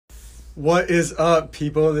What is up,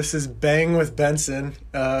 people? This is Bang with Benson,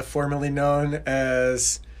 formerly known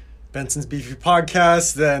as Benson's Beefy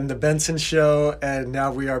Podcast, then The Benson Show, and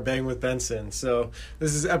now we are Bang with Benson. So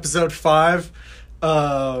this is episode 5.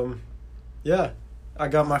 Yeah, I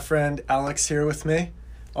got my friend Alex here with me,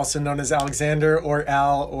 also known as Alexander or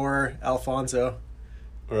Al or Alfonso.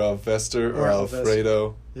 Or Alvester or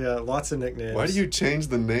Alfredo. Yeah, lots of nicknames. Why do you change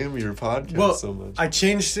the name of your podcast so much? I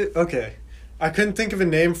changed it. Okay. I couldn't think of a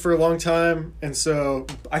name for a long time, and so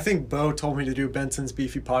I think Bo told me to do Benson's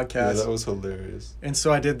Beefy Podcast. Yeah, that was hilarious. And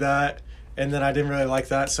so I did that, and then I didn't really like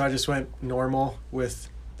that, so I just went normal with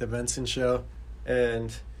The Benson Show,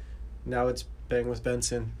 and now it's Bang with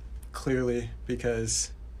Benson, clearly,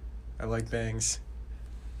 because I like bangs.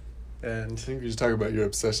 And I think you're just talking about your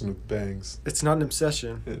obsession with bangs. it's not an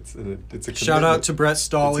obsession. It's a commitment. Shout out to Brett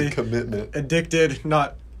Stolley. It's a commitment. Addicted,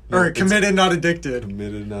 not... No, or it's committed, not addicted.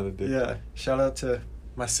 Committed, not addicted. Yeah. Shout out to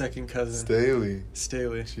my second cousin. Staley.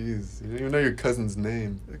 Jeez. You don't even know your cousin's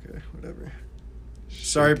name. Okay, whatever. Shaking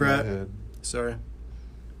Sorry, my Brett. head. Sorry.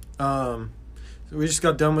 So we just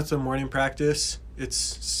got done with the morning practice.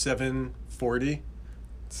 It's 7:40.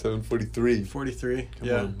 7:43. 43. Come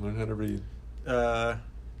Yeah. on, learn how to read. Yeah.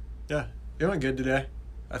 It went good today,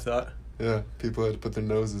 I thought. Yeah, people had to put their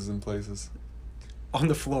noses in places. On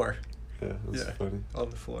the floor. Yeah, it was Yeah. funny.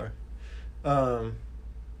 On the floor.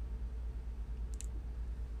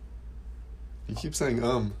 You keep saying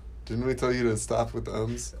Didn't we tell you to stop with the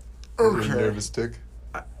ums? Okay. You're a nervous tick.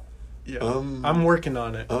 Yeah. I'm working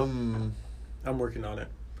on it. I'm working on it.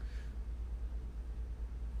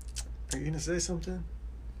 Are you going to say something?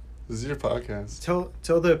 This is your podcast.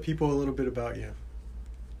 Tell the people a little bit about you.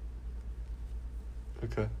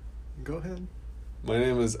 Okay. Go ahead. My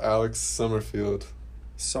name is Alex Summerfield.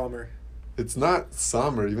 Sommer. It's not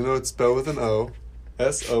Sommer, even though it's spelled with an O.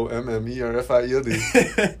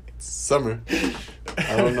 Sommerfield. It's summer.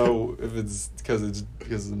 I don't know if it's because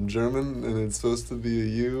I'm German and it's supposed to be a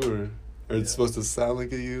U or it's supposed to sound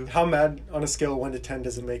like a U. How mad on a scale of 1 to 10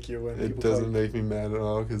 does it make you when It people doesn't make me mad at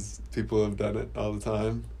all because people have done it all the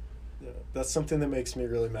time. Yeah, that's something that makes me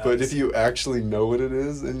really mad. But if you actually know what it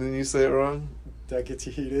is and then you say it wrong, that gets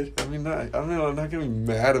you heated. I mean, I don't know. I'm not gonna be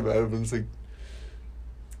mad about it, but it's like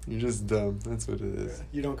you're just dumb. That's what it is. Yeah,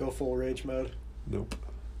 you don't go full rage mode. Nope.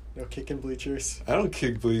 No kicking bleachers. I don't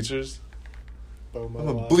kick bleachers. Bo I'm a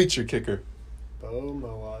Moad. bleacher kicker. Bo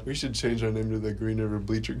Moad. We should change our name to the Green River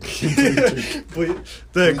Bleacher. The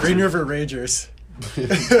Green River Ragers.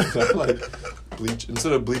 Not like bleach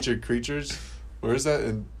instead of Bleacher Creatures. Where is that?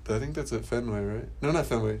 And I think that's at Fenway, right? No, not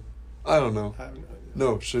Fenway. I don't know. I have no idea.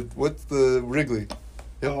 No, what's the Wrigley?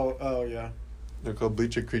 Yep. Oh yeah. They're called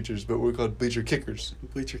Bleacher Creatures, but we're called Bleacher Kickers.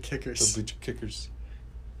 Bleacher The Kickers. Bleacher Kickers.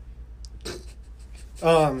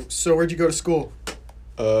 So where'd you go to school?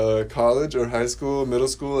 College or high school, middle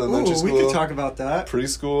school, elementary school. We could talk about that.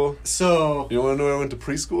 Preschool. So You want to know where I went to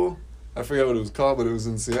preschool? I forgot what it was called, but it was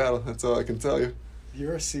in Seattle. That's all I can tell you.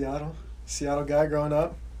 you're a Seattle guy growing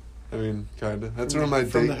up. I mean, kinda. That's From where my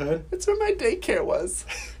the hood. That's where my daycare was.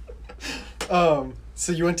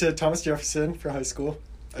 So you went to Thomas Jefferson for high school.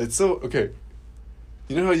 It's so okay.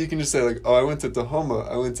 You know how you can just say like, oh, I went to Tahoma,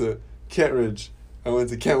 I went to Kent Ridge, I went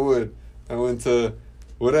to Kentwood, I went to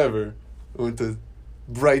whatever, I went to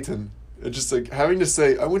Brighton. It's just like having to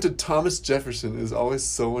say I went to Thomas Jefferson is always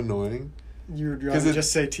so annoying. You'd rather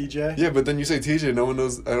just say TJ? Yeah, but then you say TJ, no one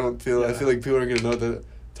knows. I feel Yeah. like people aren't gonna know that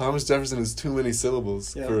Thomas Jefferson is too many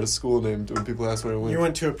syllables Yeah. for a school name when people ask where I went. You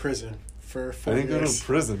went to a prison for 4 I didn't years. go to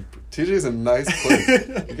prison. TJ is a nice place.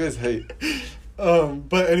 You guys hate.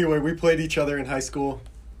 But anyway, we played each other in high school.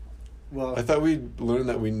 Well, I thought we learned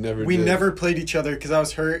that we never we did. never played each other because I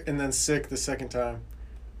was hurt and then sick the second time.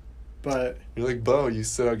 But, You're like, Bo, you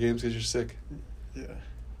sit out games because you're sick. yeah.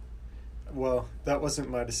 Well, that wasn't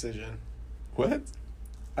my decision. What?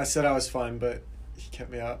 I said I was fine, but he kept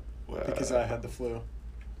me out Wow. because I had the flu.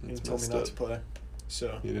 And he That's told me messed not up. to play.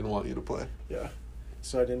 So, He didn't want you to play yeah.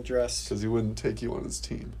 So I didn't dress. because he wouldn't take you on his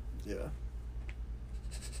team. Yeah.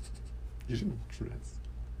 You didn't dress.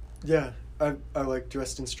 Yeah. I like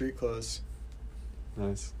dressed in street clothes.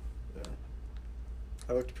 Nice. Yeah.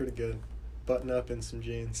 I looked pretty good. Button up and some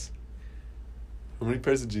jeans. How many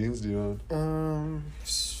pairs of jeans do you own?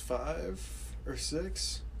 5 or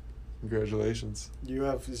 6. Congratulations. You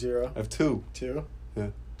have 0. I have 2. 2? Yeah.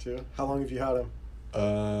 2. How long have you had them?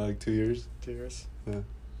 Like 2 years. 2 years. Yeah.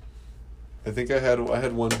 I think I had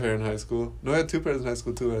 1 pair in high school. No, I had 2 pairs in high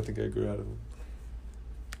school too, and I think I grew out of them.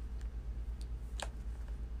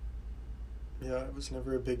 Yeah, I was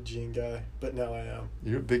never a big jean guy, but now I am.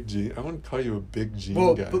 You're a big jean. I wouldn't call you a big jean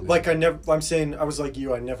Well, guy. but like I'm saying, I was like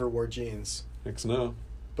you. I never wore jeans. X no.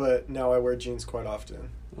 but now I wear jeans quite often.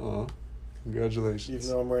 Oh, congratulations. Even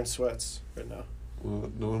though I'm wearing sweats right now.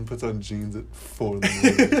 Well, no one puts on jeans at 4 in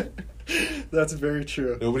the morning. That's very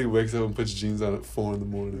true. Nobody wakes up and puts jeans on at 4 in the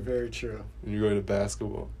morning. Very true. When you're going to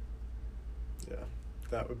basketball. Yeah,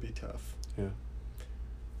 that would be tough. Yeah.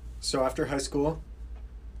 So after high school,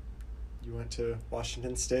 you went to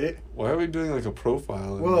Washington State. Why are we doing like a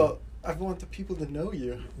profile? Well, I want the people to know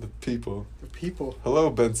you. The people. The people.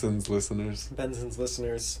 Hello, Benson's listeners. Benson's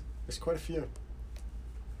listeners. There's quite a few.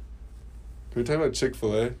 Can we talk about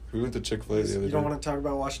Chick-fil-A? We went to Chick-fil-A the other day. You don't want to talk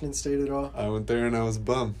about Washington State at all? I went there and I was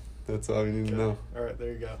bummed. That's all you need to know. All right,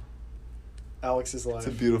 there you go. Alex's life. It's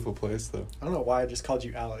a beautiful place, though. I don't know why I just called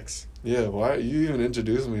you Alex. Yeah, why? You even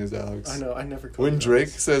introduced me as Alex. I know, I never called When you Drake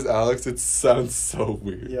Alex. says Alex, it sounds so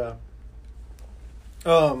weird. Yeah.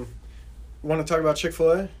 Want to talk about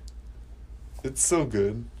Chick-fil-A? It's so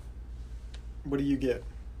good. What do you get?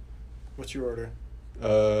 What's your order?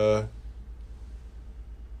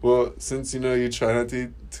 Well, since you try not to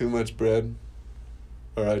eat too much bread,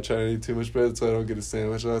 or I try not to eat too much bread so I don't get a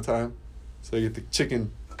sandwich all the time. So I get the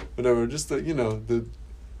chicken, whatever, just their Their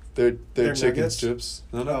chicken nuggets? strips.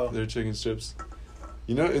 No, Oh. their chicken strips.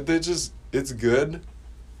 It's good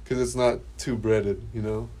because it's not too breaded,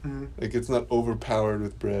 Mm-hmm. Like it's not overpowered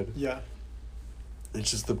with bread. Yeah. It's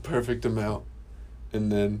just the perfect amount.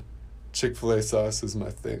 And then Chick-fil-A sauce is my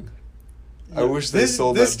thing. I wish they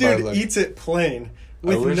sold this that by, dude like- eats it plain I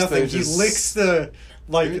with wish nothing. they He just- licks the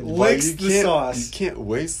Why licks you the can't- sauce. You can't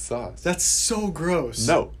waste sauce. That's so gross.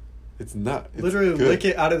 No, it's not. It's Literally good. lick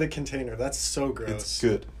it out of the container. That's so gross. It's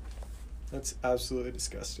good. That's absolutely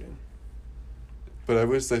disgusting. But I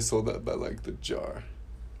wish they sold that by like the jar.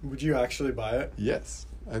 Would you actually buy it? Yes.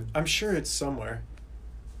 I'm sure it's somewhere.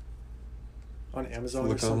 On Amazon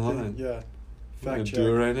Look or something. online. Yeah. I'm Fact gonna check.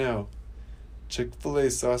 do it right now. Chick-fil-A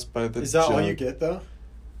sauce by the Is that all jug. you get though?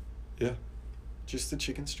 Yeah. Just the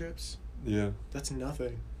chicken strips? Yeah. That's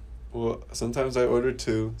nothing. Well, sometimes I order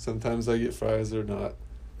 2. Sometimes I get fries or not.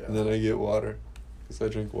 Yeah. And then I get water. Because I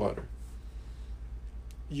drink water.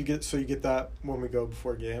 You get that when we go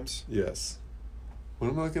before games? Yes. What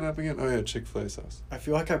am I looking up again? Oh yeah, Chick-fil-A sauce. I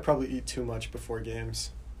feel like I probably eat too much before games.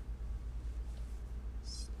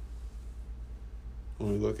 What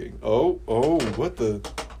are we looking? Oh, what the?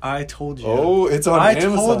 I told you. Oh, it's on I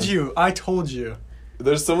Amazon. I told you.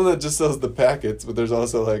 There's someone that just sells the packets, but there's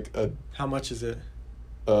also like a How much is it?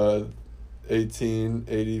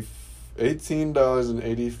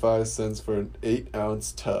 $18.85 for an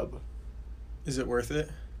 8-ounce tub. Is it worth it?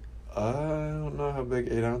 I don't know how big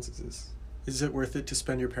 8 ounces is. Is it worth it to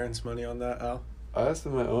spend your parents' money on that, Al? I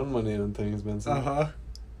spend my own money on things, Benson. Uh-huh.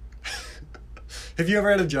 Have you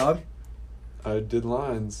ever had a job? I did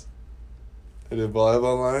lines. I did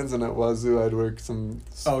volleyball lines, and at Wazoo I'd work some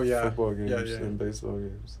football games Yeah. and baseball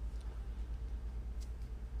games.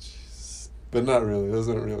 Jeez. But not really. Those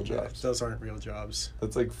aren't real jobs. Yeah, those aren't real jobs.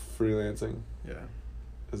 That's like freelancing. Yeah.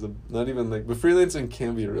 Not even like, but freelancing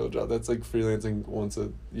can be a real job. That's like freelancing once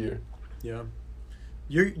a year. Yeah.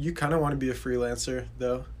 You kind of want to be a freelancer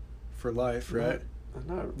though, for life, right?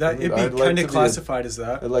 It'd be kind of classified as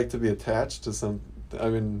that. I'd like to be attached to some. I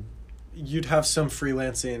mean, you'd have some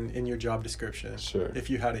freelancing in your job description. Sure. If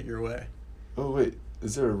you had it your way. Oh wait,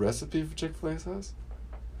 is there a recipe for Chick-fil-A sauce?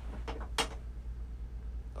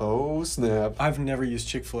 Oh snap! I've never used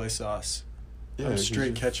Chick-fil-A sauce. Yeah, I'm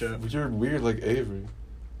straight ketchup. You're weird like Avery.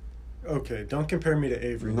 Okay, don't compare me to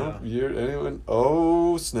Avery now. You're anyone.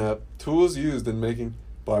 Oh snap! Tools used in making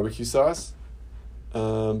barbecue sauce,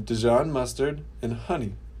 Dijon mustard, and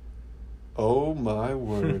honey. Oh my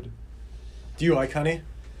word! Do you like honey?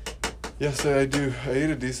 Yes, I do. I eat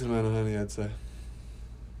a decent amount of honey, I'd say.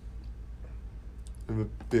 I'm a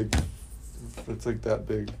big. It's like that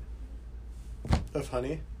big. Of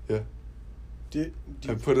honey? Yeah. Do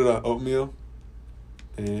I put it on oatmeal,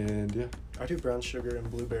 and yeah. I do brown sugar and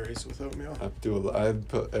blueberries with oatmeal. I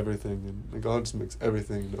put everything in. Like, I'll just mix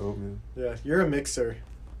everything into oatmeal. Yeah, you're a mixer.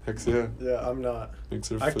 Heck yeah. Yeah, I'm not.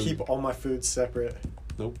 Mixer I food. keep all my foods separate.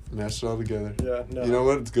 Nope, mash it all together. Yeah, no. You know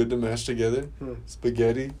what? It's good to mash together.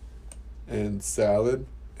 Spaghetti And salad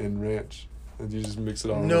and ranch, and you just mix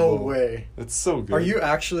it all. No in a bowl. way. It's so good. Are you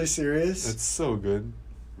actually serious? It's so good.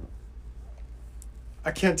 I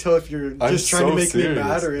can't tell if you're I'm just trying to make serious. me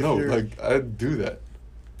mad or if you're... like I'd do that.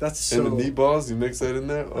 That's so... And the meatballs, you mix that in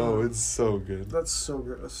there. Oh, it's so good. That's so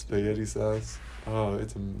gross. Spaghetti sauce. Oh,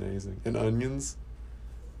 it's amazing. And onions.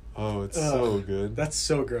 Oh, it's so good. That's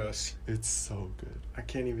so gross. It's so good. I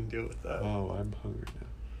can't even deal with that. Oh, I'm hungry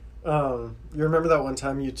now. You remember that one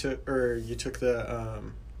time you took the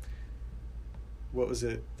what was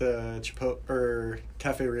it? The Chipotle or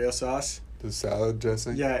Cafe Rio sauce The salad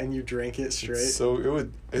dressing. Yeah, and you drank it straight. It's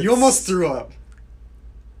You almost threw up.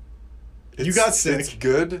 You got sick. It's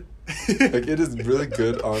good. Like, it is really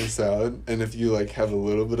good on salad, and if you, like, have a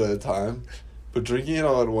little bit at a time, but drinking it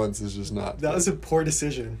all at once is just not That good. was a poor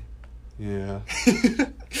decision. Yeah.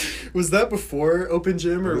 Was that before open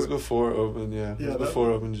gym or? It was before open, yeah. Yeah, It was before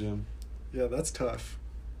open gym. Yeah, that's tough.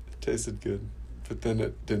 It tasted good, but then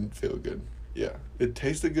it didn't feel good. Yeah. It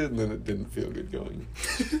tasted good, and then it didn't feel good going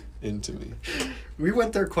into me. We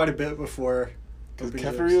went there quite a bit before. Because open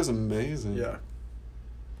Cafeteria gyms. is amazing. Yeah.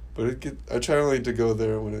 But I try only to go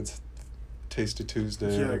there when it's Tasty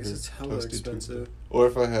Tuesday. Yeah, or because it's hella Toasty expensive. Tuesday. Or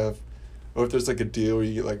if there's like a deal where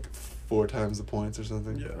you get like 4 times the points or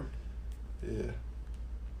something. Yeah. Yeah.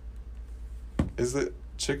 Is the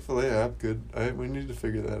Chick-fil-A app good? We need to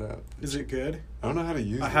figure that out. Is it good? I don't know how to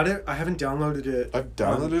use it. I haven't downloaded it. I've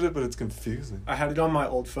downloaded it, but it's confusing. I had it on my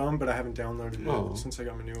old phone, but I haven't downloaded Oh. it since I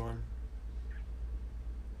got my new one.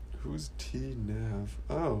 Who's T-Nav?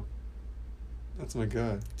 Oh. That's my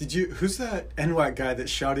guy. Who's that NWAC guy that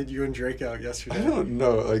shouted you and Drake out yesterday? I don't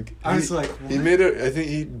know. Like, I was like, he what? made it. I think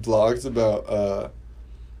he blogs about.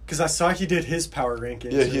 Because I saw he did his power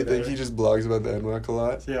rankings. Yeah, or he whatever. he just blogs about the NWAC a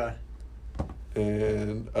lot. Yeah.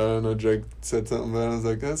 And I don't know, Drake said something about it. I was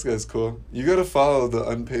like, this guy's cool. You gotta follow the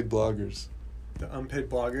unpaid bloggers. The unpaid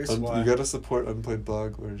bloggers. Why? You gotta support unpaid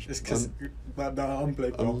bloggers. It's because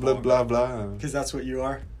unpaid blah blah blah. Because that's what you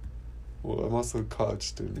are. Well, I'm also a college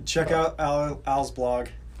student. Check out Al's blog.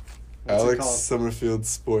 What's it Alex called? Summerfield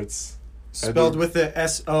Sports. Spelled with the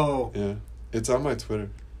S-O. Yeah, it's on my Twitter.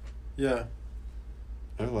 Yeah.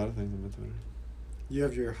 I have a lot of things on my Twitter. You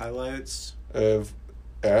have your highlights. I have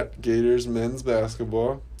at Gators men's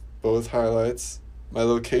basketball, both highlights. My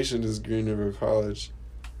location is Green River College.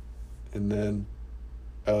 And then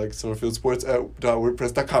Alex Summerfield Sports at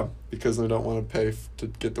 .wordpress.com because I don't want to pay to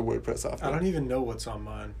get the WordPress off. I don't even know what's on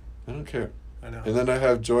mine. I don't care. I know. And then I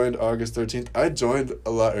have joined August 13th. I joined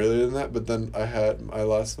a lot earlier than that, but then I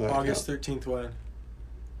lost my August account. 13th when?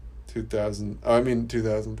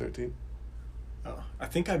 2013. Oh, I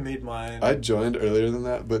think I made mine. I joined earlier than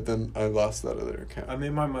that, but then I lost that other account. I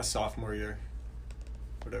made mine my sophomore year.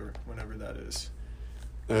 Whenever that is.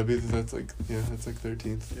 That's like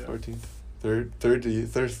 13th, Yeah. 14th, third.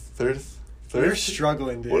 You're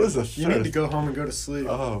struggling, dude. What is a You need to third? go home and go to sleep.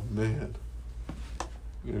 Oh man,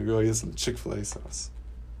 I'm gonna go get some Chick-fil-A sauce.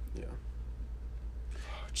 Yeah.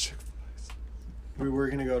 Oh, Chick-fil-A sauce. We were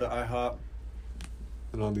gonna go to IHOP.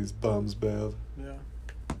 And all these bums bailed. Yeah.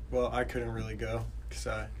 Well, I couldn't really go because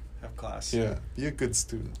I have class. Yeah, be a good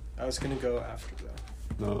student. I was gonna go after that.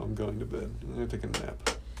 No, I'm going to bed. I'm gonna take a nap.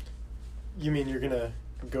 You mean you're gonna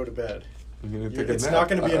go to bed? I'm gonna take a It's nap. not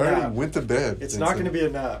gonna be I a already nap. went to bed. It's not gonna be a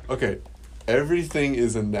nap. Okay, everything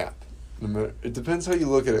is a nap. No matter, it depends how you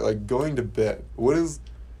look at it. Like going to bed. What is?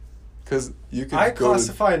 Because you could. I go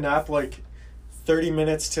classify a nap like 30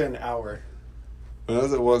 minutes to an hour. When I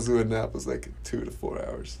was at Wazoo, a nap was like 2 to 4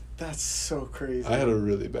 hours. That's so crazy. I had a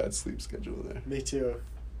really bad sleep schedule there. Me too.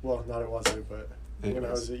 Well, not at Wazoo, but when I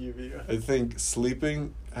Anyways. was at UVU. I think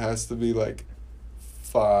sleeping has to be like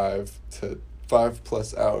 5+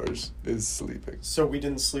 hours is sleeping. So we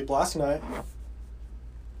didn't sleep last night.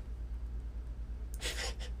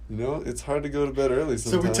 You know, it's hard to go to bed early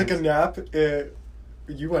So sometimes. we took a nap.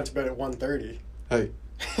 You went to bed at 1:30. Hey,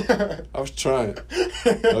 I was trying.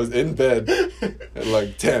 I was in bed at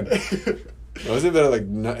like 10. I was in bed at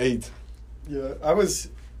like 8. Yeah, I was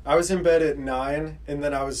in bed at 9, and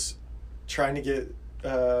then I was trying to get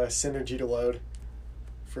Synergy to load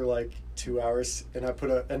for like 2 hours, and I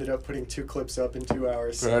ended up putting 2 clips up in 2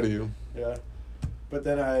 hours. Proud of you. Yeah, but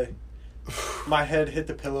then my head hit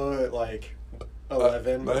the pillow at like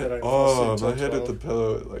 11. My but then I head fell asleep till hit 12. the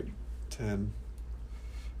pillow at like 10.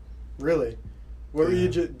 Really? What were Yeah.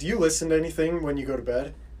 you? Do you listen to anything when you go to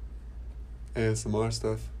bed? ASMR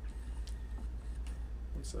stuff.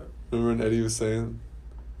 What's that? Remember when Eddie was saying?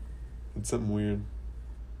 It's something weird.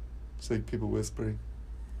 It's like people whispering.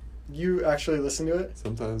 You actually listen to it?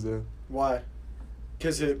 Sometimes, yeah. Why?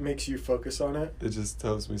 Because it makes you focus on it. It just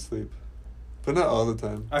helps me sleep. But not all the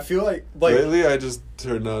time. I feel like Lately, I just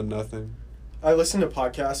turn on nothing. I listen to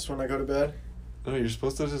podcasts when I go to bed. No, you're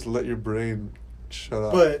supposed to just let your brain shut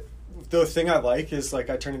off. But the thing I like is like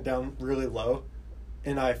I turn it down really low,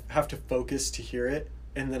 and I have to focus to hear it,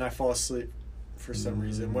 and then I fall asleep for some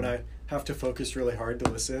reason. When I have to focus really hard to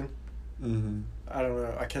listen, Mm-hmm. I don't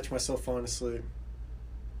know. I catch myself falling asleep.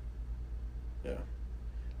 Yeah.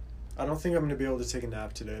 I don't think I'm gonna be able to take a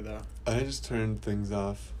nap today though. I just turned things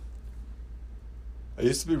off. I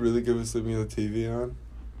used to be really good with sleeping with the TV on.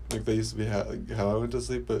 Like, that used to be how I went to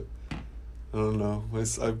sleep, but I don't know.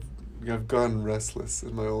 I've gone restless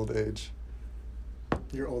in my old age.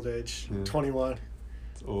 Your old age. Yeah. 21.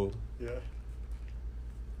 It's old. Yeah.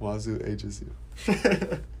 Wazoo ages you.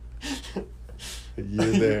 A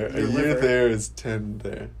year there. A Your year liver. there is 10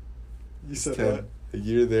 there. You It's said 10. that. A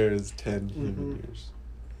year there is 10 human Mhm. years.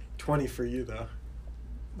 20 for you, though.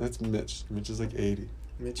 That's Mitch. Mitch is like 80.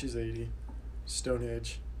 Mitch is 80. Stone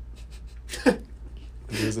Age. When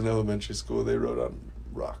he was in elementary school, they wrote on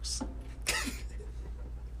rocks.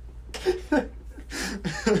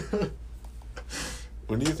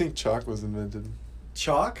 When do you think chalk was invented?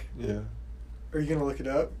 Chalk? Yeah. Are you going to look it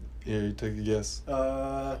up? Yeah, you take a guess.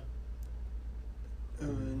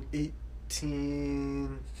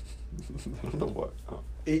 18... I don't know what. Oh.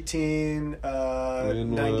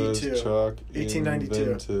 1892. When was chalk 1892.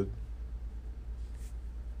 invented?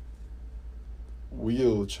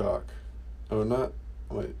 Wheel chalk. Oh, not.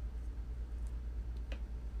 Wait.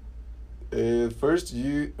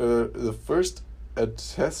 The first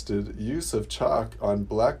attested use of chalk on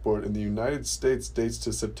blackboard in the United States dates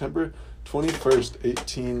to September 21st,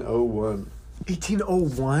 1801.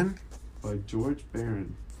 1801? By George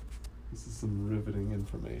Barron. This is some riveting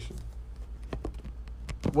information.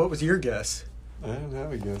 What was your guess? I didn't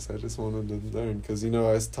have a guess. I just wanted to learn. Because,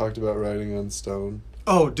 I talked about writing on stone.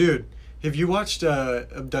 Oh, dude. Have you watched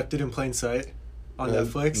Abducted in Plain Sight on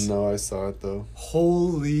Netflix? No, I saw it, though.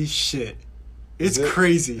 Holy shit. It's Is it-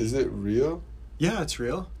 crazy. Is it real? Yeah, it's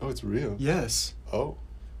real. Oh, it's real. Yes. Oh.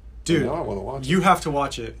 Dude, Now I want to watch you it. have to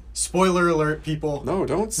watch it. Spoiler alert, people. No,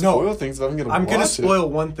 don't spoil things if I'm going to watch I'm gonna it. spoil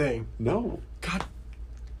one thing. No. God,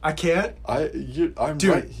 I can't. I'm Dude,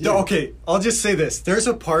 right here. okay, I'll just say this. There's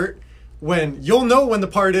a part when you'll know when the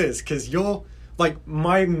part is, because you'll, like,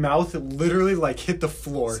 my mouth literally, like, hit the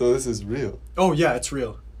floor. So this is real. Oh, yeah, it's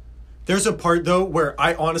real. There's a part, though, where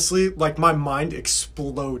I honestly, like, my mind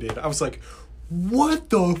exploded. I was like, what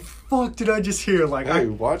the fuck did I just hear? Like, Hey,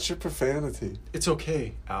 watch your profanity. It's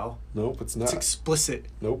okay, Al. Nope, it's not. It's explicit.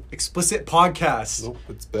 Nope. Explicit podcast. Nope,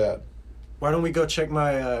 it's bad. Why don't we go check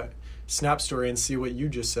my Snap story and see what you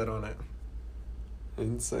just said on it? I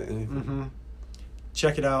didn't say anything. Mm-hmm.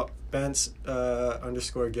 Check it out. Bence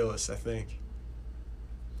 _ Gillis, I think.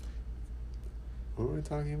 What were we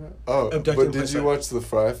talking about? Oh, Abducted but in Plain did you Sight. watch the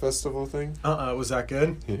Fry Festival thing? Was that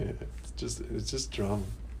good? Yeah, it's just drama.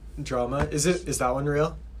 Drama? Is that one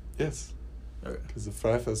real? Yes, Okay. because the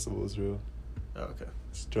Fry Festival is real. Oh, okay.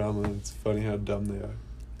 It's drama. It's funny how dumb they are.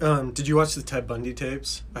 Did you watch the Ted Bundy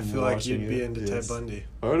tapes? I I'm feel like watching you'd be it, into yes. Ted Bundy.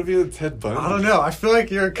 Why would it be with Ted Bundy? I don't know. I feel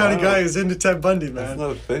like you're a kind of I don't- guy who's into Ted Bundy, man. That's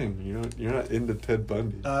not a thing. You're not into Ted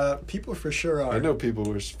Bundy. People for sure are. I know people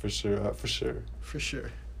were for sure. For sure. For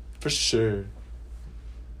sure. For sure.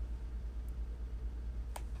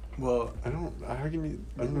 Well, I don't. How can you?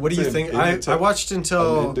 I don't what do say you I'm think? into I Ted- watched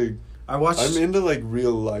until... I'm into like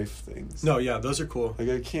real life things. No, yeah, those are cool. Like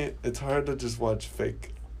I can't. It's hard to just watch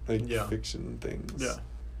fake, like Yeah. fiction things. Yeah.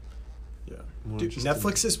 Yeah. More Dude, interesting.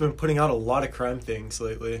 Netflix has been putting out a lot of crime things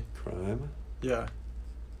lately. Crime. Yeah.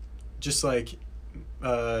 Just like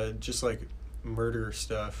murder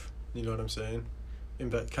stuff. You know what I'm saying?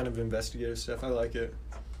 Kind of investigative stuff. I like it.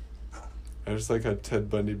 I just like how Ted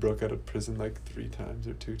Bundy broke out of prison like 3 times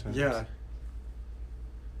or 2 times. Yeah.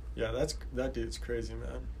 Yeah, that dude's crazy,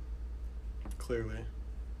 man. Clearly.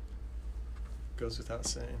 Goes without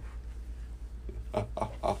saying.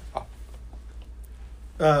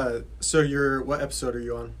 So what episode are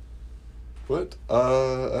you on? What?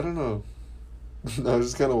 I don't know. I was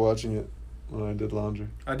just kind of watching it when I did laundry.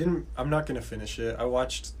 I'm not gonna finish it. I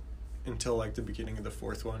watched until like the beginning of the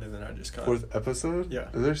 4th one, and then I just kind of... 4th episode? Yeah.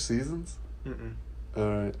 Are there seasons? Mm-mm.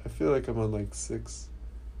 Alright. I feel like I'm on like 6.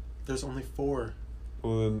 There's only 4.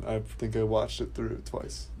 Well, then I think I watched it through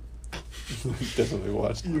twice. Definitely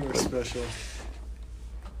watched it. You are special.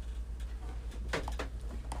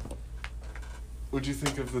 What'd you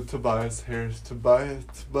think of the Tobias Harris? Tobias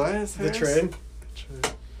Harris? The trade? The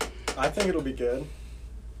trade. I think it'll be good.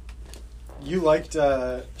 You liked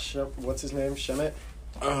what's his name? Shemet?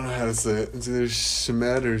 I don't know how to say it. It's either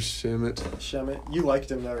Shemet or Shemet. Shemet. You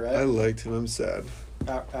liked him though, right? I liked him. I'm sad.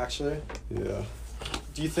 Actually, Yeah.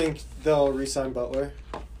 do you think they'll re-sign Butler?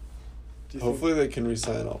 Do you Hopefully they can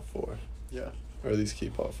re-sign all 4. Think? Yeah. Or at least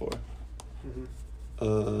keep all 4.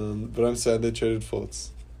 Mm-hmm. But I'm sad they traded Fultz.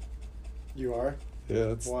 You are? Yeah,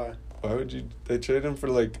 that's... Why? Why would you... They traded him for,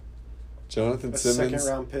 like, Jonathan A Simmons... 2nd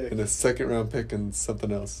round pick. And a 2nd round pick and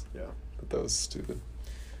something else. Yeah. But that was stupid.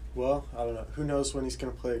 Well, I don't know. Who knows when he's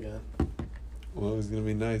going to play again? Well, it was going to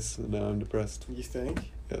be nice, and now I'm depressed. You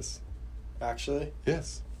think? Yes. Actually?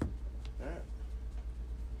 Yes. Alright.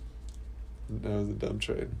 That was a dumb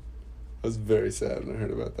trade. I was very sad when I heard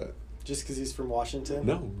about that. Just because he's from Washington?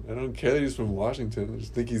 No, I don't care that he's from Washington. I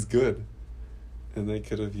just think he's good. And they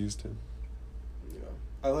could have used him. Yeah.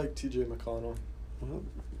 I like T.J. McConnell. Well,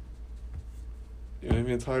 I mean,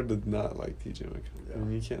 it's hard to not like T.J. McConnell. Yeah. I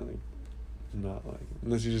mean, you can't, like, not like him.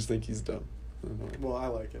 Unless you just think he's dumb. I don't know. Well, I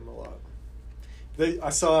like him a lot. I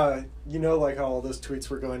saw, like how all those tweets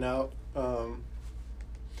were going out,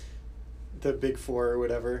 the Big Four or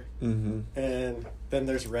whatever, Mm-hmm. and then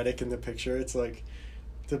there's Redick in the picture. It's like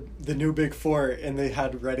the new Big Four, and they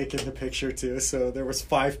had Redick in the picture too. So there was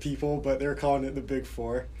 5 people, but they were calling it the Big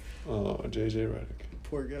Four. Oh, J.J. Redick.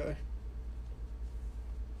 Poor guy.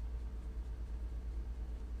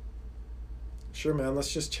 Sure, man.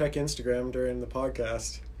 Let's just check Instagram during the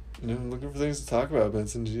podcast. No, I'm looking for things to talk about,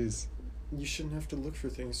 Benson. Jeez. You shouldn't have to look for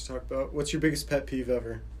things to talk about. What's your biggest pet peeve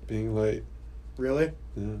ever? Being late. Really?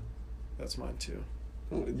 Yeah. That's mine too.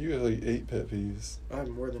 Oh, you got like 8 pet peeves. I have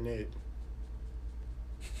more than 8.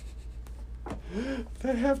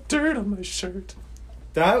 They have dirt on my shirt.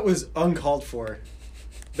 That was uncalled for.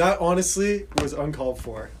 That honestly was uncalled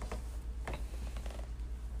for.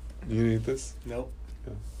 You gonna eat this? Nope.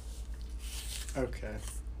 Yeah. Okay.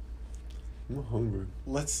 I'm hungry.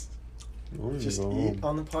 Let's I want to just go eat home.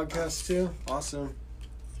 on the podcast too. Awesome.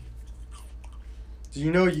 Do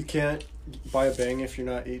you know you can't buy a Bang if you're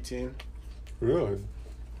not 18? Really?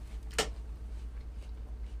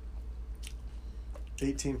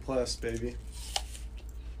 18 plus, baby.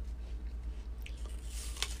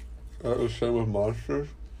 That was same with Monsters?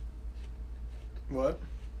 What?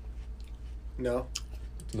 No.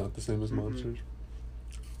 It's not the same as Mm-mm. Monsters?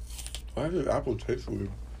 Why does apple taste weird?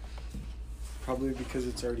 Probably because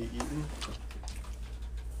it's already eaten.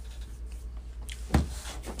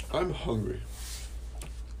 I'm hungry.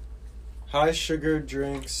 High sugar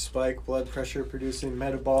drinks spike blood pressure, producing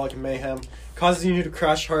metabolic mayhem, causing you to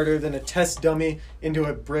crash harder than a test dummy into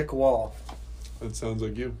a brick wall. That sounds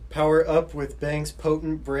like you. Power up with Bang's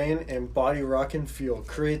potent brain and body rockin' fuel.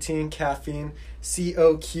 Creatine, caffeine,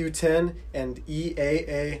 CoQ10, and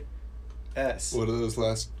EAAS. What are those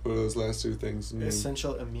last 2 things?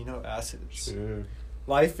 Essential amino acids. Sure.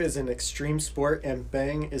 Life is an extreme sport, and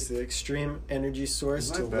Bang is the extreme energy source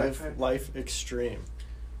Is to my live backpack- life extreme.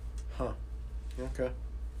 Huh. Okay.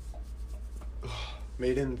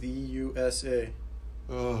 Made in the USA.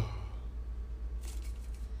 Oh,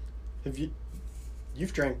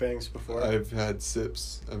 You've drank Bangs before? I've had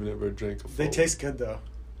sips. I've never drank a full. They taste good though.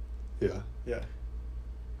 Yeah. Yeah.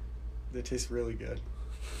 They taste really good.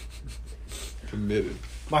 Committed.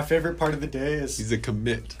 My favorite part of the day is He's a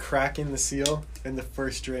commit. cracking the seal in the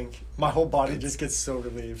first drink. My whole body That's just gets so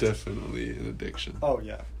relieved. Definitely an addiction. Oh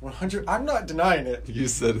yeah, 100. I'm not denying it. You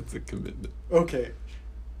said it's a commitment. Okay,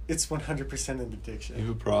 it's 100% an You have addiction.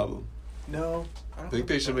 a problem. No, I I don't think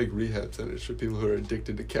they have a should make rehab centers for people who are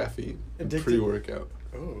addicted to caffeine and Addicted- pre-workout.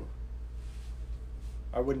 Oh.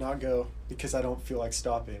 I would not go because I don't feel like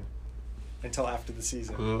stopping until after the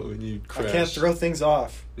season. Oh, and you crash. I can't throw things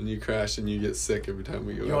off. And you crash and you get sick every time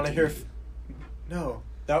we go. You out want to to hear? eat. No,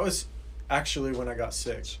 that was actually when I got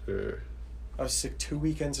sick. Sure. I was sick 2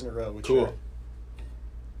 weekends in a row. Which Cool. hurt.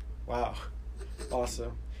 Wow.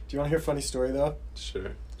 Awesome. Do you want to hear a funny story though?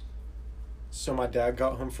 Sure. So my dad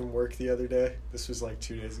got home from work the other day. This was like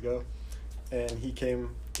 2 days ago. And he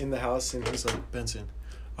came in the house and he's like, Benson,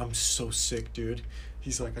 I'm so sick, dude.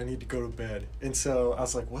 He's like, I need to go to bed. And so I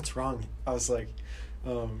was like, what's wrong? I was like,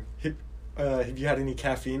 have you had any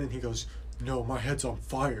caffeine? And he goes, no, my head's on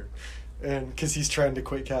fire. And because he's trying to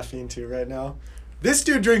quit caffeine too right now. This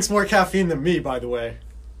dude drinks more caffeine than me, by the way.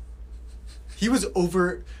 He was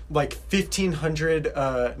over like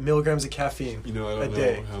 1,500 milligrams of caffeine You know, I a don't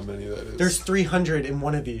day. know how many that is. There's 300 in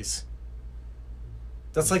one of these.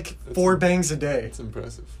 That's like That's 4 im- bangs a day. It's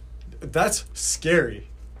impressive. That's scary.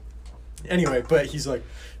 Anyway, but he's like,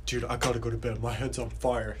 dude, I gotta go to bed. My head's on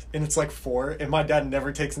fire. And it's like 4, and my dad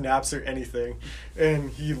never takes naps or anything.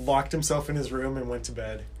 And he locked himself in his room and went to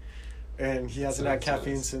bed. And he hasn't had Sounds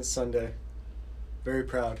caffeine nice. since Sunday. Very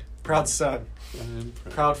proud. Proud son. I'm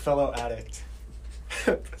Proud fellow addict.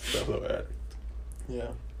 fellow addict.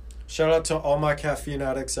 Yeah. Shout out to all my caffeine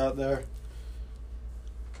addicts out there.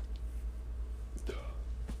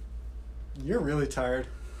 You're really tired.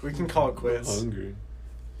 We can call it quits. I'm hungry.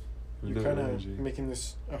 You're No kind energy. of making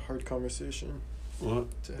this a hard conversation. What?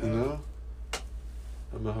 to You have. know?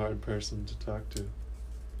 I'm a hard person to talk to.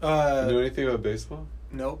 Uh, You know anything about baseball?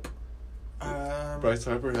 Nope. Bryce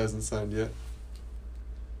Harper hasn't signed yet.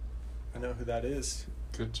 I know who that is.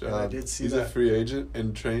 Good And job. I did see He's that. a free agent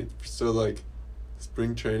and so like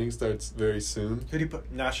spring training starts very soon. Who do you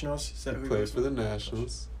put? Nationals? Is that who He he plays goes for the with?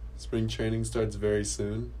 Nationals. Spring training starts very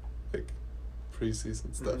soon, like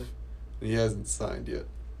preseason stuff. Mhm. And he hasn't signed yet.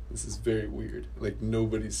 This is very weird. Like,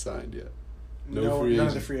 nobody's signed yet. None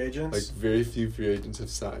of the free agents? Like, very few free agents have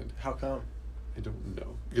signed. How come? I don't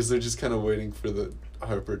know. Because they're just kind of waiting for the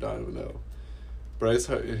Harper domino. Because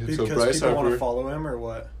people want to follow him, or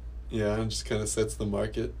what? Yeah, and just kind of sets the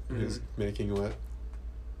market. Mm-hmm. He's making what?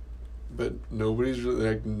 But nobody's really,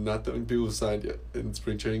 like, not that many people have signed yet. And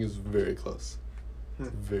spring training is very close. It's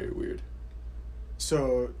very weird.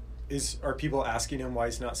 So, are people asking him why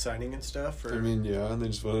he's not signing and stuff? Or? I mean, yeah, and they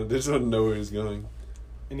just want to know where he's going.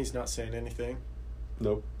 And he's not saying anything?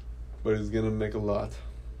 Nope. But he's going to make a lot.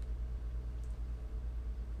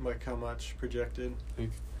 Like how much projected?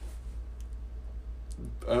 Like,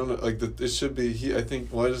 I don't know. Like, it should be, I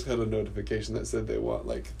think, I just got a notification that said they want,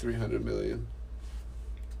 like, $300 million.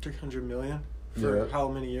 $300 million? For how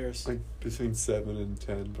many years? Like, between 7 and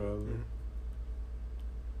 10, probably. Mm-hmm.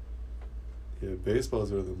 Yeah,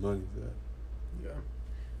 baseball's where the money's at. Yeah.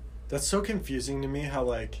 That's so confusing to me how,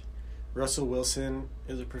 like, Russell Wilson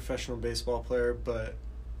is a professional baseball player but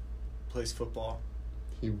plays football.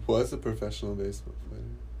 He was a professional baseball player.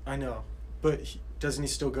 I know. But doesn't he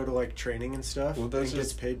still go to, like, training and stuff? Well, and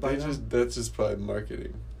gets paid by them? That's just probably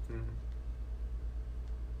marketing. Mm-hmm.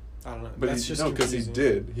 I don't know. But because he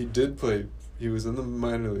did. He did play. He was in the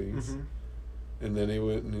minor leagues. Mm-hmm. And then he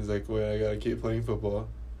went and he's like, wait, I got to keep playing football.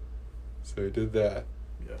 So he did that.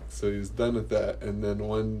 Yeah. So he was done with that. And then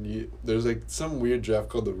there's like some weird draft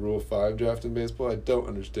called the Rule 5 draft in baseball. I don't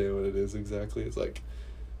understand what it is exactly. It's like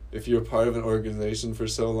if you're part of an organization for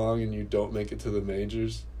so long and you don't make it to the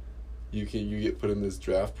majors, you get put in this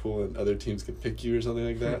draft pool and other teams can pick you or something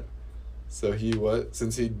like that. So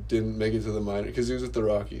since he didn't make it to the minor, because he was with the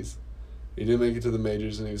Rockies, he didn't make it to the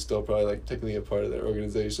majors and he was still probably like technically a part of their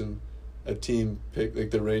organization. A team picked,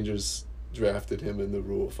 like the Rangers drafted him in the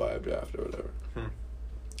Rule 5 draft or whatever.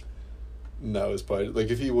 And that was probably, like,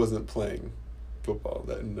 if he wasn't playing football,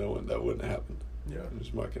 that wouldn't have happened. Yeah. It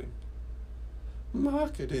was marketing.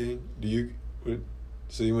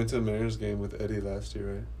 So you went to a Mariners game with Eddie last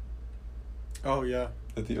year, right? Oh, yeah.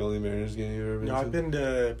 That the only Mariners game you've ever been to? No, I've been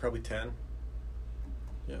to probably 10.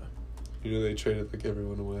 Yeah. You know they traded, like,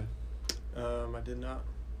 everyone away. I did not.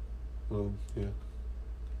 Well, yeah.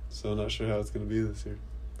 So I'm not sure how it's going to be this year.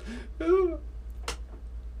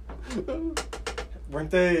 Weren't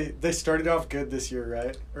they started off good this year,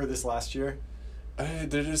 right? Or this last year?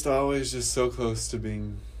 They're just always just so close to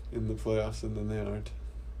being in the playoffs, and then they aren't.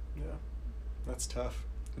 Yeah. That's tough.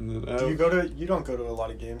 And then you don't go to a lot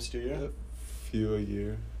of games, do you? A few a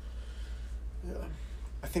year. Yeah.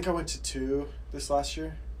 I think I went to 2 this last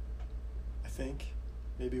year. I think.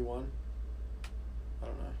 Maybe 1. I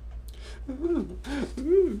don't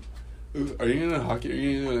know. Are you gonna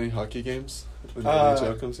do any hockey games when the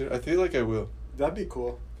NHL comes here? I feel like I will. That'd be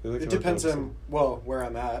cool. Like it depends on where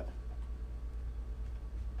I'm at.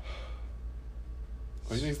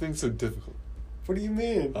 Why do you think it's so difficult? What do you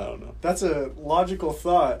mean? I don't know. That's a logical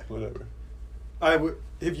thought. Whatever.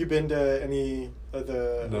 Have you been to any of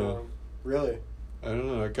the? No. Really? I don't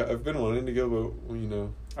know. I've been wanting to go, but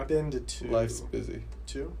I've been to 2. Life's busy.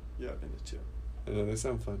 2? Yeah, I've been to 2. I know they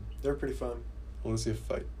sound fun. They're pretty fun. I want to see a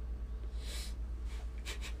fight.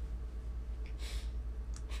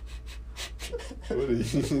 What are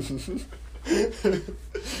you?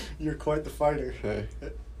 You're quite the fighter. Hey.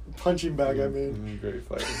 Punching bag, I mean. I'm a great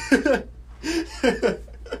fighter.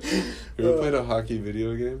 You ever played a hockey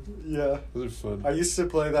video game? Yeah. Those are fun. I used to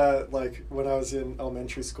play that, like, when I was in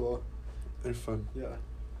elementary school. They're fun. Yeah.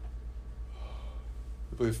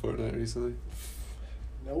 You played Fortnite recently?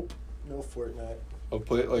 Nope. No Fortnite. I'll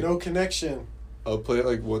play it like... No connection. I'll play it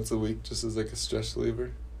like once a week just as like a stress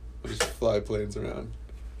reliever. I'll just fly planes around.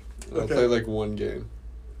 I'll play like one game.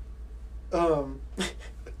 And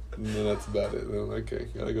then that's about it. Then I'm like, okay,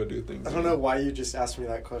 gotta go do things. I don't know why you just asked me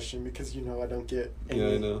that question, because you know I don't get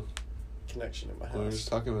any I know. connection in my house. Well, we're just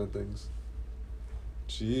talking about things.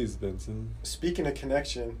 Jeez, Benson. Speaking of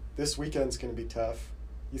connection, this weekend's gonna be tough.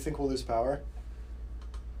 You think we'll lose power?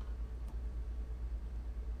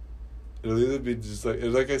 It'll either be just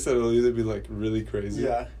like I said, it'll either be like really crazy.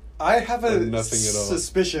 Yeah. I have a nothing at all.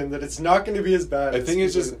 suspicion that it's not going to be as bad. I think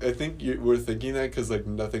we're thinking that because like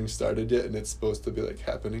nothing started yet and it's supposed to be like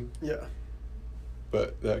happening. Yeah.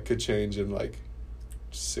 But that could change in like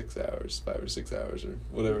 6 hours, 5 or 6 hours or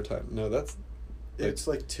whatever time. No, that's. It's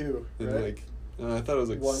like 2, right? Like, I thought it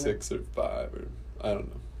was like 1 6 or 5 or I don't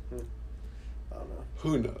know. I don't know.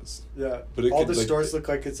 Who knows? Yeah. But all the stores look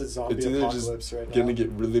like it's a zombie apocalypse just right now. Gonna get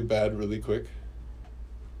really bad really quick.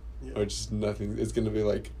 Yeah. Or just nothing. It's gonna be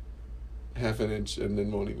like half an inch and then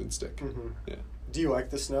won't even stick. Mm-hmm. Yeah. Do you like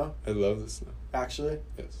the snow? I love the snow. Actually?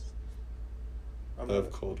 Yes.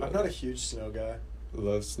 Love cold weather. I'm not a huge snow guy.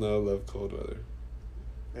 Love snow, love cold weather.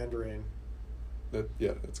 And rain.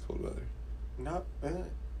 That's cold weather. Not.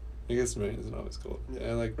 I guess rain isn't always cold. Yeah.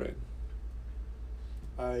 I like rain.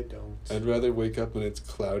 I don't. I'd rather wake up when it's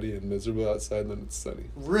cloudy and miserable outside than it's sunny.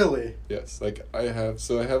 Really? Yes, like I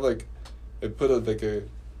put a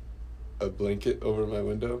blanket over my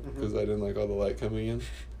window because I didn't like all the light coming in.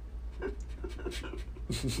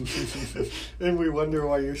 And we wonder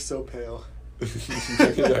why you're so pale. I'm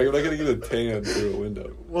not gonna get a tan through a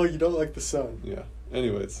window. Well, you don't like the sun. Yeah.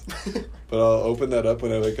 Anyways, but I'll open that up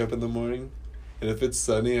when I wake up in the morning, and if it's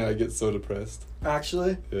sunny, I get so depressed.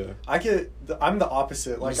 Actually, Yeah. I'm the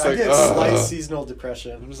opposite. Like just I like, get slight seasonal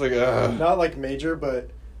depression. I'm just like Not like major, but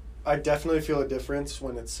I definitely feel a difference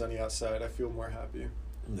when it's sunny outside. I feel more happy.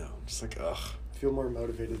 No, I'm just like I feel more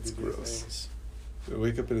motivated It's to do gross. things. I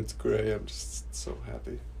wake up and it's gray. I'm just so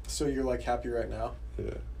happy. So you're like happy right now? Yeah.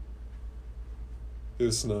 If it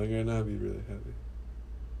was snowing right now, I'd be really happy.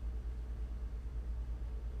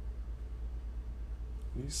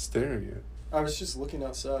 What are you staring at? I was just looking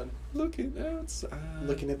outside. Looking outside.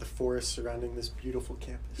 Looking at the forest surrounding this beautiful This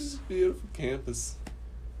campus. beautiful campus.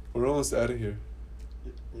 We're almost out of here.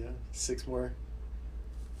 Yeah, 6 more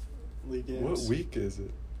league games. What week is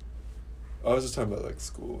it? I was just talking about like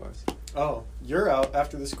school wise. Oh, you're out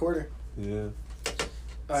after this quarter. Yeah.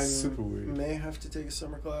 I Super weird. may have to take a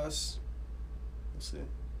summer class. We'll see.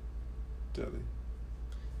 Dummy.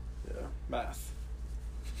 Yeah, math.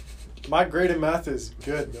 My grade in math is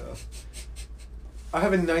good though. I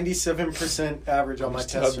have a 97% average on my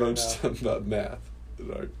test I'm right just now. talking about math.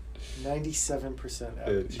 In our 97%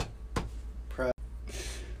 average. Eddie. Prep.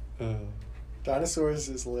 Dinosaurs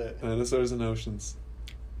is lit. Dinosaurs and oceans.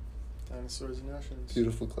 Dinosaurs and oceans.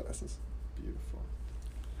 Beautiful classes. Beautiful.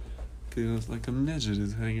 Feels like a midget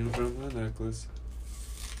is hanging from my necklace.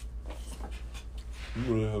 I'm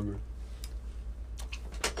really hungry.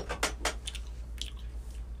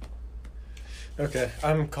 Okay,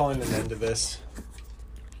 I'm calling an end to this.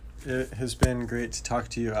 It has been great to talk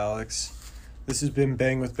to you, Alex. This has been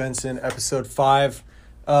Bang with Benson, episode 5.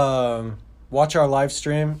 Watch our live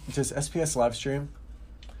stream. Does SPS live stream?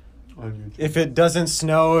 On YouTube. If it doesn't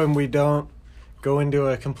snow and we don't go into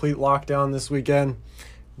a complete lockdown this weekend,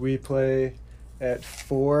 we play at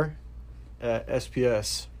 4 at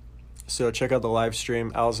SPS. So check out the live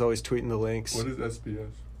stream. Al's always tweeting the links. What is SBS?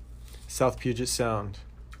 South Puget Sound.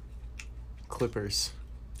 Clippers.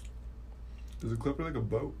 Is a clipper like a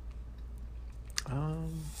boat? I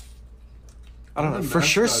don't know. The For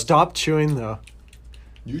sure, mascot- stop chewing, though.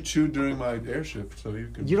 You chewed during my air shift, so you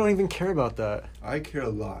can. You don't even care about that, I care a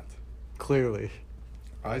lot. clearly.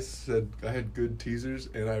 I said I had good teasers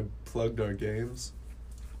and I plugged our games.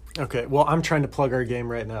 Okay, well, I'm trying to plug our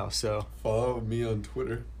game right now, so Follow me on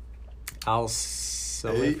Twitter.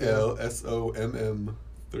 ALSOMM.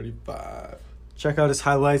 ALSOMM35. Check out his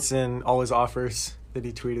highlights and all his offers that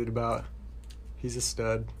he tweeted about. He's a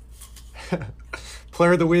stud.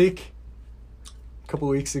 Player of the week. A couple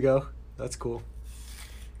weeks ago. That's cool.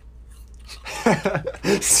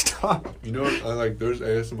 Stop. You know what? I like. There's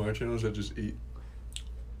ASMR channels that just eat,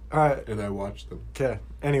 All right. and I watch them. Okay.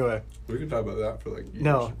 Anyway, We can talk about that for like years.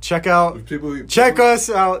 no. Check out. There's people who, Check us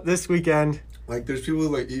out this weekend. Like, there's people who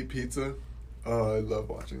like eat pizza. Oh, I love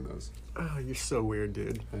watching those. Oh, you're so weird,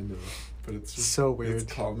 dude. I know, but it's just So weird.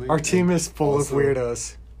 It's calming. Our team and is full also- of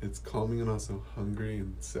weirdos. It's calming and also hungry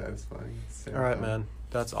and satisfying. at the same All right, time. man.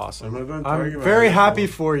 That's awesome. I'm not done I'm talking about very ASMR. happy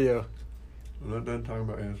for you. I'm not done talking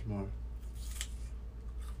about ASMR.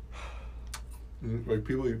 Like,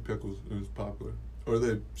 people eat pickles. It was popular. Or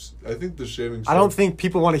I think the shaving I don't soap- think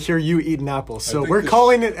people want to hear you eating apples, so think we're the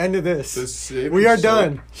calling it end of this. the shaving We are soap-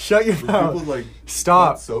 done. Shut your when mouth. people, like,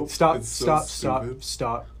 Stop. put soap, Stop. it's so Stop. stupid.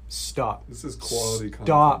 Stop. This is quality content.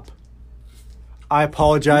 Stop. I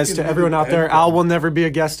apologize You to can everyone hit out the there. end Al button. will never be a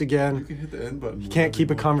guest You again. can hit the end button. He can't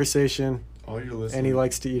keep a conversation, All your listeners. and he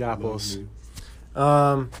likes to eat love apples. me. This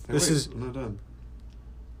Hey, wait, is I'm not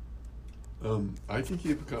done. I can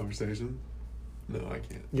keep a conversation. No, I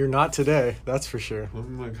can't. you're not today. That's for sure.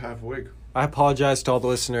 I'm like half awake. I apologize to all the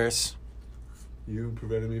listeners. You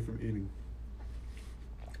prevented me from eating.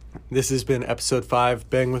 This has been episode 5,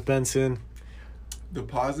 Bang with Benson. The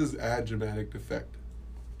pauses add dramatic effect.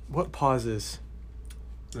 What pauses?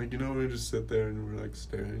 Like, you know when we just sit there and we're like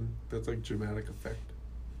staring? That's like dramatic effect.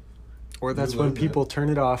 Or that's You when love that. people turn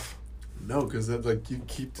it off. No, because that's like you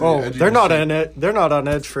keep to the Oh, edge of they're your not seat. on it. They're not on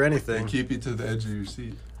edge for They anything. keep you to the edge of your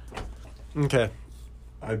seat. Okay.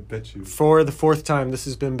 I bet you. For the 4th time, this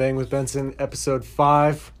has been Bang with Benson, episode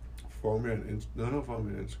 5. Follow me on Instagram. No, don't follow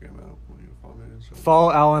me on Instagram. I don't want you to follow me on Instagram.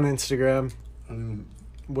 Follow Al on Instagram. I don't even.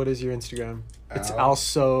 What is your Instagram? It's Al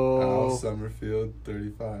also Summerfield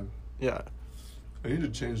 35. yeah, I need to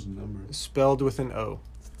change the number. spelled with an O.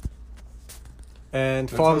 And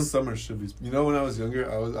That's follow. how summer should be. You know, when I was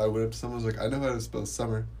younger, I went up to someone, was like, I know how to spell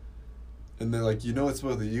summer. And they're like, you know it's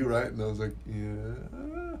spelled with a U, right? And I was like, yeah.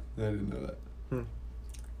 I didn't know that.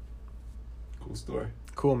 Cool story.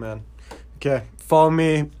 Cool, man. Okay, follow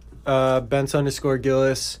me,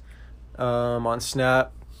 Bence_Gillis, on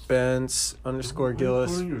Snap, Bence_Gillis.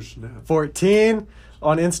 What are your snap? 14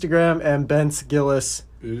 on Instagram and Bence Gillis.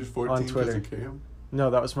 Is it 14 on Twitter. because of Cam? No,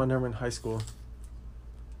 that was my number in high school.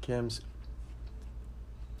 Cam's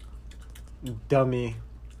dummy.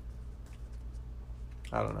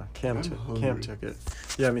 I don't know. Cam I'm Cam hungry. took it.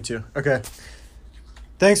 Yeah, me too. Okay.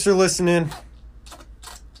 Thanks for listening.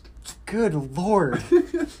 Good Lord.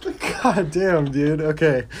 God damn, dude.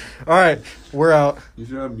 Okay. All right. We're out. You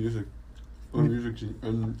should have music. What music? Here,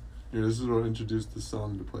 this is what I introduced the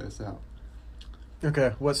song to play us out.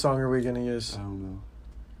 Okay. What song are we going to use? I don't know.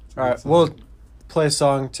 All right. We'll play a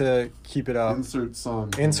song to keep it out. Insert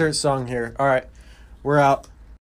song. Insert song here. All right. We're out.